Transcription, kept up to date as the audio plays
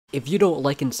If you don't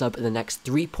like and sub in the next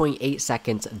 3.8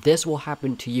 seconds, this will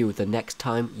happen to you the next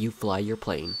time you fly your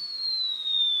plane.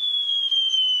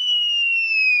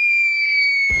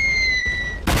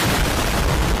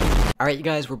 Alright you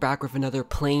guys, we're back with another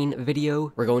plane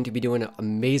video. We're going to be doing an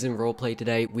amazing roleplay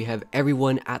today. We have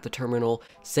everyone at the terminal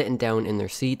sitting down in their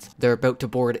seats. They're about to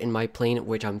board in my plane,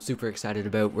 which I'm super excited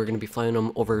about. We're going to be flying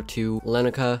them over to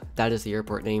Lenica. That is the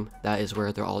airport name. That is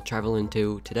where they're all traveling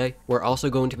to today. We're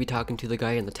also going to be talking to the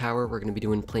guy in the tower. We're going to be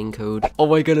doing plane code. Oh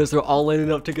my goodness, they're all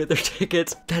lining up to get their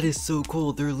tickets. That is so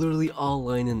cool. They're literally all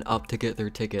lining up to get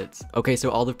their tickets. Okay, so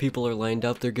all the people are lined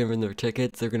up. They're giving their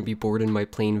tickets. They're going to be boarding my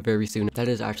plane very soon. That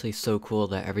is actually so cool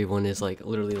that everyone is like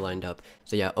literally lined up.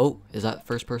 So yeah, oh, is that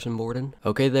first person boarding?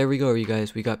 Okay, there we go, you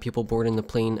guys. We got people boarding the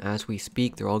plane as we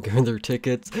speak. They're all giving their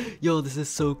tickets. Yo, this is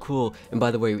so cool. And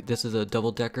by the way, this is a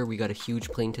double decker. We got a huge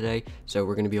plane today, so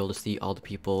we're gonna be able to see all the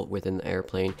people within the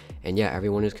airplane. And yeah,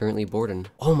 everyone is currently boarding.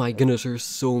 Oh my goodness, there's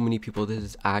so many people. This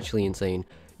is actually insane.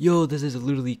 Yo, this is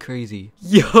literally crazy.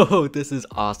 Yo, this is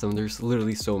awesome. There's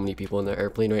literally so many people in the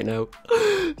airplane right now.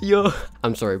 Yo,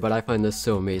 I'm sorry, but I find this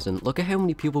so amazing. Look at how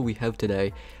many people we have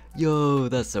today. Yo,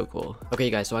 that's so cool. Okay,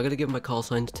 you guys, so I gotta give my call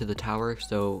signs to the tower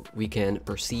so we can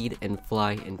proceed and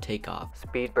fly and take off.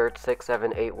 Speedbird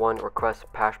 6781, request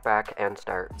pushback and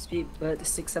start. Speedbird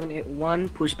 6781,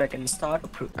 pushback and start,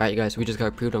 approved. Alright, you guys, we just got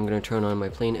approved. I'm gonna turn on my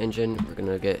plane engine. We're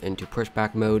gonna get into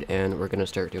pushback mode and we're gonna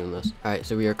start doing this. Alright,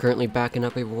 so we are currently backing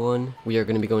up, everyone. We are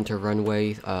gonna be going to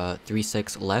runway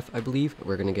 36 left, I believe.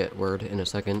 We're gonna get word in a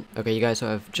second. Okay, you guys,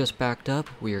 so I've just backed up.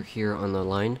 We are here on the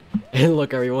line. And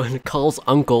look, everyone, calls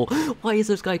uncle. Why is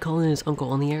this guy calling his uncle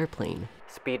on the airplane?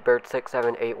 Speedbird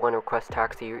 6781, request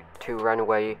taxi to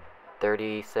runway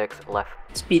 36 left.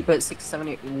 Speedbird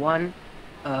 6781,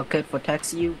 cleared for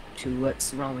taxi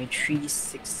towards runway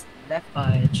 36 left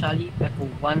by Charlie, Echo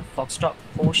 1, Foxtrot,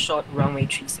 hold short, runway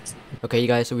 36. Okay, you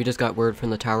guys, so we just got word from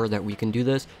the tower that we can do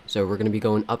this. So we're going to be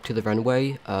going up to the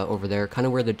runway over there, kind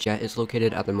of where the jet is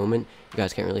located at the moment. You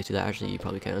guys can't really see that. Actually, you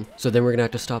probably can. So then we're going to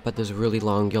have to stop at this really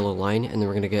long yellow line, and then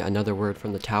we're going to get another word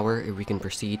from the tower if we can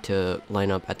proceed to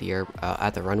line up at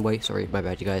the runway. Sorry, my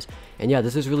bad, you guys. And yeah,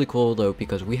 this is really cool, though,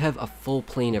 because we have a full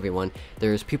plane, everyone.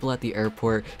 There's people at the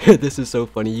airport. This is so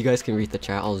funny. You guys can read the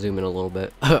chat. I'll zoom in a little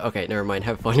bit. Okay, never mind.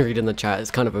 Have fun reading the chat.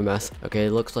 It's kind of a mess. Okay,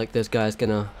 it looks like this guy's going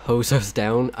to hose us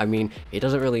down. I mean, it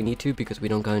doesn't really need to because we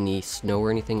don't got any snow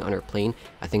or anything on our plane.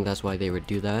 I think that's why they would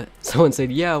do that. Someone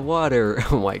said, yeah, water.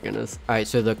 Oh my goodness. Alright,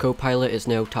 so the co-pilot is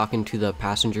now talking to the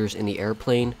passengers in the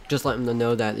airplane, just letting them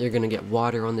know that they're gonna get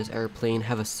water on this airplane,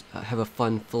 have a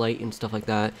fun flight and stuff like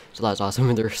that. So that's awesome,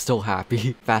 and they're still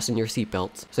happy. Fasten your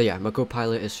seatbelts. So yeah, my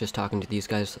co-pilot is just talking to these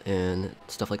guys and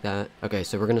stuff like that. Okay,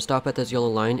 so we're gonna stop at this yellow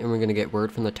line and we're gonna get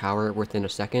word from the tower within a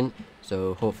second.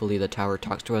 So hopefully the tower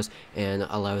talks to us and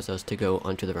allows us to go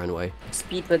onto the runway.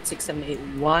 Speedbird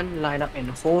 6781, line up and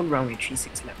hold, runway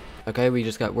 36 left. Okay, we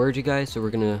just got word, you guys, so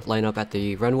we're gonna line up at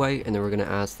the runway, and then we're gonna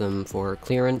ask them for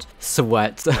clearance.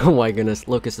 Sweats. Oh my goodness,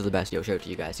 Locus is the best. Yo, shout out to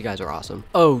you guys. You guys are awesome.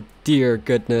 Oh dear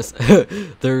goodness.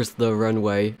 There's the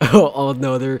runway. Oh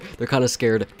no, they're kind of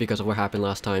scared because of what happened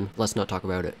last time. Let's not talk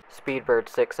about it. Speedbird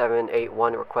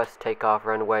 6781, request takeoff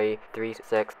runway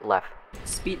 36 left.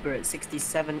 Speedbird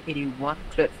 6781,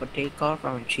 cleared for takeoff,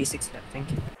 runway 36 left, thank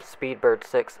you. Speedbird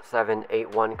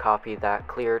 6781, copy that.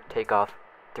 Cleared, takeoff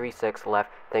 36 left.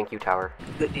 Thank you, tower.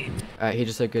 Good day. Alright, he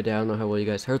just said good day. I don't know how well you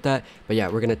guys heard that, but yeah,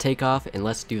 we're gonna take off and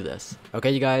let's do this.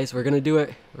 Okay, you guys, we're gonna do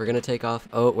it. We're gonna take off.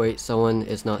 Oh wait, someone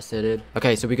is not seated.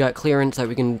 Okay, so we got clearance that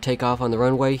we can take off on the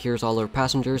runway. Here's all our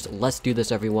passengers. Let's do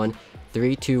this, everyone.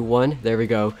 3, 2, 1, there we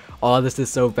go. Oh, this is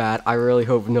so bad. I really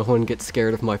hope no one gets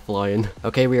scared of my flying.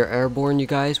 Okay, we are airborne, you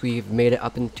guys. We've made it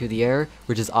up into the air,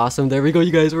 which is awesome. There we go,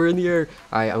 you guys, we're in the air.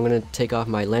 Alright, I'm gonna take off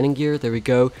my landing gear. There we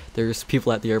go. There's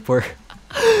people at the airport.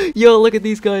 Yo, look at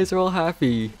these guys, they're all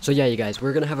happy. So yeah, you guys,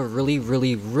 we're gonna have a really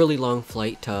long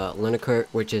flight to Lenica,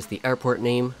 which is the airport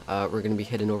name. We're gonna be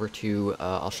heading over to,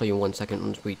 I'll show you in 1 second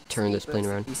once we turn this plane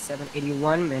around.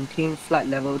 6781, maintain flight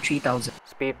level 3000.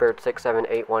 Speedbird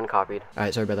 6781, copied.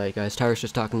 Alright, sorry about that, you guys. Tower's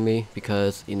just talking to me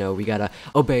because, you know, we gotta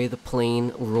obey the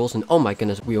plane rules, and oh my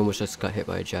goodness, we almost just got hit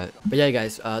by a jet. But yeah, you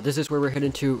guys, this is where we're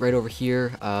heading to, right over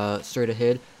here, straight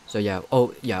ahead. So yeah,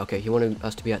 oh yeah, okay, he wanted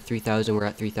us to be at 3,000, we're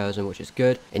at 3,000, which is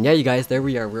good. And yeah, you guys, there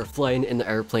we are, we're flying in the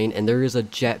airplane, and there is a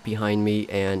jet behind me,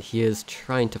 and he is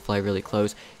trying to fly really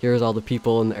close. Here's all the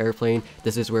people in the airplane.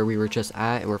 This is where we were just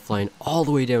at, and we're flying all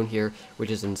the way down here, which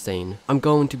is insane. I'm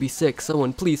going to be sick,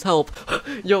 someone please help.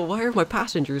 Yo, why are my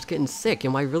passengers getting sick?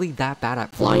 Am I really that bad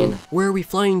at flying? Where are we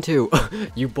flying to?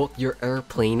 You booked your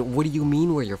airplane, what do you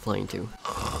mean where you're flying to?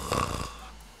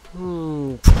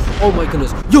 Oh my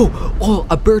goodness. Yo! Oh,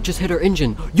 a bird just hit our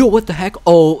engine. Yo, what the heck?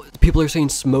 Oh, people are saying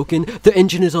smoking. The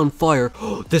engine is on fire.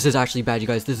 This is actually bad, you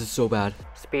guys. This is so bad.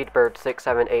 Speedbird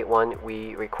 6781,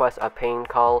 we request a pain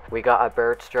call. We got a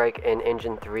bird strike in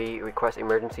engine 3. Request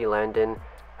emergency landing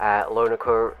at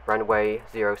Lonaco runway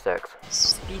 06.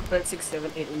 Speedbird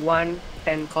 6781,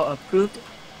 pain call approved.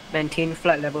 Maintain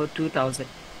flight level 2000.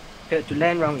 Cleared to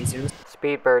land runway 0.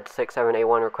 Speedbird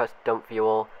 6781, request dump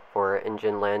fuel for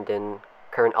engine landing.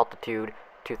 Current altitude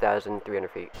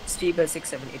 2,300 feet. Speedbird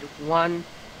 6781,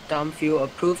 dump fuel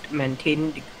approved.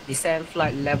 Maintain descent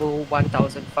flight level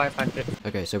 1500.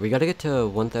 Okay, so we gotta get to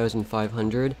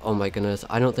 1,500. Oh my goodness,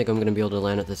 I don't think I'm gonna be able to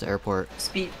land at this airport.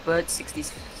 Speedbird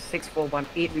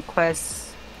 66418,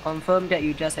 request confirm that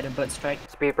you just had a bird strike.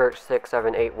 Speedbird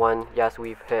 6781, yes,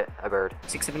 we've hit a bird.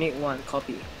 6781,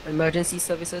 copy. Emergency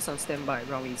services on standby,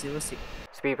 runway 06.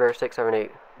 Speedbird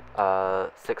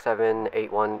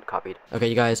 6781, copied. Okay,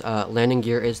 you guys, landing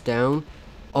gear is down.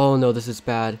 Oh no, this is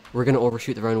bad. We're gonna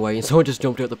overshoot the runway and someone just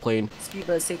jumped out the plane.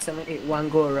 Speedbird 6781,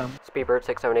 go around. Speedbird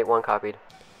 6781, copied.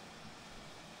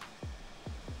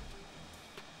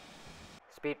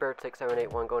 Speedbird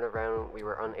 6781 going around, we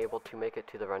were unable to make it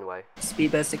to the runway.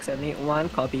 Speedbird 6781,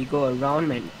 copy, go around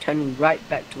and turn right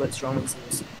back towards runway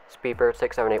 06. Speedbird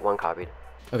 6781, copied.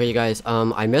 Okay, you guys,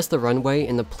 I missed the runway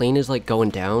and the plane is like going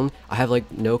down. I have like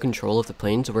no control of the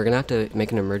plane, so we're gonna have to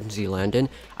make an emergency landing.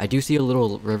 I do see a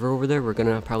little river over there. We're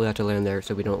gonna probably have to land there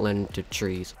so we don't land into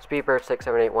trees. Speedbird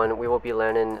 6781, we will be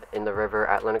landing in the river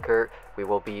at Lenakert. We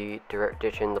will be direct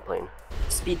ditching the plane.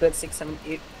 Speedbird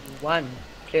 6781,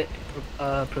 cleared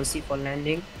to proceed for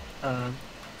landing.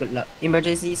 Good luck.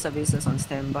 Emergency services on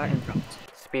standby and route.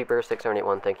 Speedbird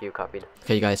 6781, thank you, copied.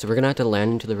 Okay, you guys, so we're gonna have to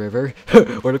land into the river.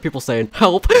 What are people saying?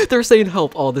 Help! They're saying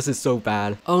help! Oh, this is so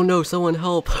bad. Oh no, someone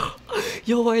help!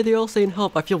 Yo, why are they all saying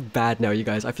help? I feel bad now, you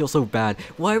guys. I feel so bad.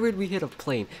 Why would we hit a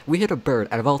plane? We hit a bird,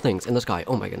 out of all things, in the sky.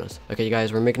 Oh my goodness. Okay, you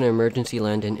guys, we're making an emergency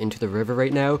landing into the river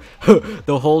right now.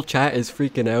 The whole chat is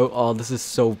freaking out. Oh, this is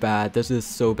so bad. This is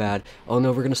so bad. Oh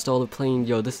no, we're gonna stall the plane.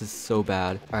 Yo, this is so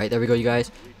bad. Alright, there we go, you guys.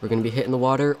 We're gonna be hitting the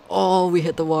water. Oh, we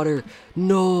hit the water.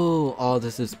 No. Oh,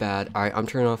 this is bad. Alright, I'm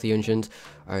turning off the engines.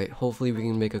 Alright, hopefully we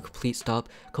can make a complete stop.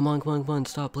 Come on, come on, come on.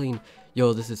 Stop plane.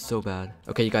 Yo, this is so bad.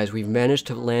 Okay, you guys, we've managed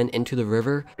to land into the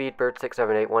river. Speedbird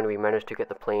 6781, we managed to get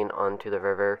the plane onto the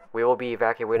river. We will be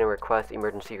evacuating and request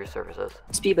emergency services.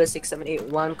 Speedbird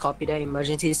 6781, copy that.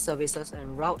 Emergency services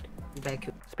en route.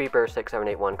 Evacuate. Speedbird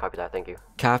 6781, copy that, thank you.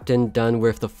 Captain, done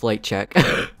with the flight check.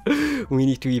 We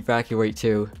need to evacuate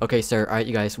too. Okay, sir, alright,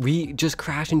 you guys, we just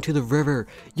crashed into the river.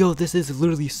 Yo, this is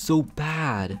literally so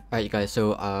bad. Alright, you guys,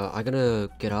 so I gotta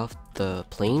get off the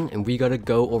plane and we gotta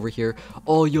go over here.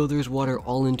 Oh, yo, there's water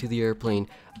all into the airplane.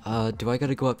 Do I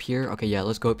gotta go up here? Okay, yeah,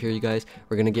 let's go up here, you guys.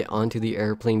 We're gonna get onto the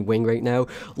airplane wing right now.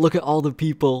 Look at all the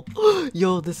people.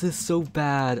 Yo, this is so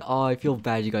bad. Oh, I feel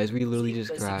bad, you guys. We literally just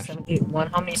crashed.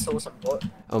 6781, how many souls on board?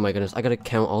 Oh my goodness, I gotta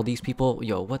count all these people.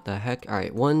 Yo, what the heck?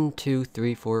 Alright, 1, 2,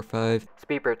 3, 4, 5.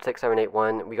 Speedbird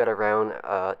 6781, we got around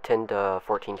 10 to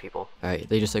 14 people. Alright,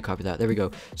 they just said copy that. There we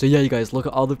go. So yeah, you guys, look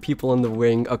at all the people on the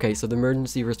wing. Okay, so the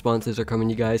emergency responses are coming,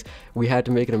 you guys. We had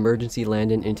to make an emergency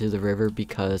landing into the river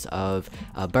because of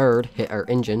a bird hit our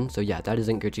engine. So yeah, that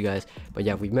isn't good, you guys. But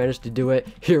yeah, we managed to do it.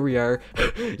 Here we are.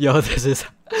 Yo, this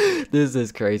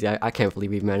is crazy. I can't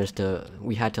believe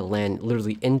we had to land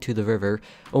literally into the river.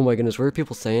 Oh my goodness, what are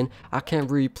people saying? I can't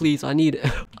breathe, please, I need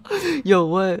it. Yo,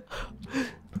 what?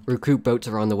 Recruit boats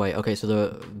are on the way. Okay, so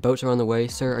the boats are on the way.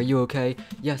 Sir, are you okay?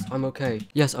 Yes, I'm okay.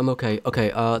 Yes, I'm okay. Okay,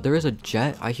 there is a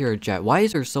jet. I hear a jet. Why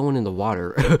is there someone in the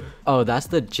water? Oh, that's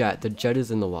the jet. The jet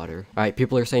is in the water. Alright,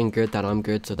 people are saying good that I'm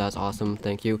good, so that's awesome.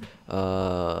 Thank you.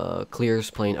 Clears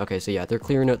plane. Okay, so yeah, they're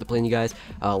clearing out the plane, you guys.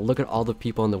 Look at all the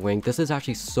people on the wing. This is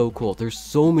actually so cool. There's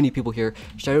so many people here.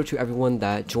 Shout out to everyone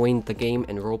that joined the game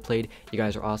and roleplayed. You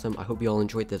guys are awesome. I hope you all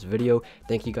enjoyed this video.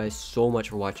 Thank you guys so much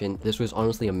for watching. This was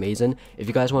honestly amazing. If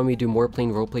you guys want me to do more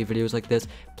plane roleplay videos like this,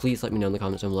 please let me know in the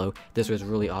comments down below. This was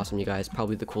really awesome, you guys.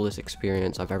 Probably the coolest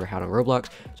experience I've ever had on Roblox.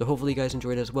 So hopefully you guys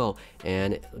enjoyed it as well.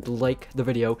 And like the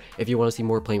video if you want to see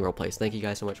more plane roleplays. Thank you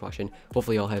guys so much for watching.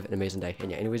 Hopefully you all have an amazing day. And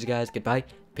yeah, anyways, you guys, goodbye.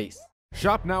 Peace.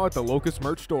 Shop now at the Locus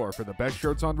merch store for the best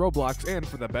shirts on Roblox and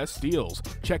for the best deals.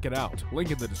 Check it out.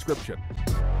 Link in the description.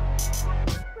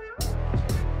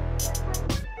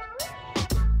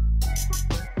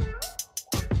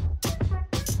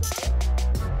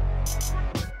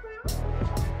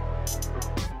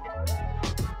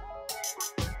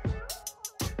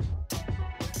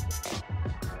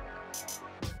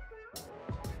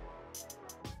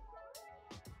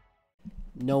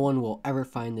 No one will ever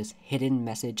find this hidden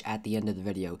message at the end of the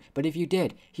video, but if you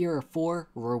did, here are 4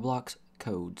 Roblox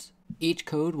codes. Each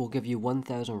code will give you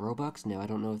 1,000 Robux. Now, I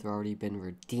don't know if they've already been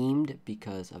redeemed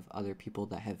because of other people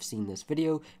that have seen this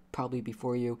video, probably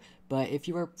before you, but if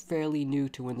you are fairly new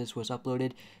to when this was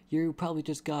uploaded, you probably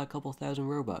just got a couple thousand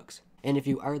Robux. And if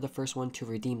you are the first one to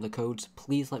redeem the codes,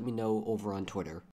 please let me know over on Twitter.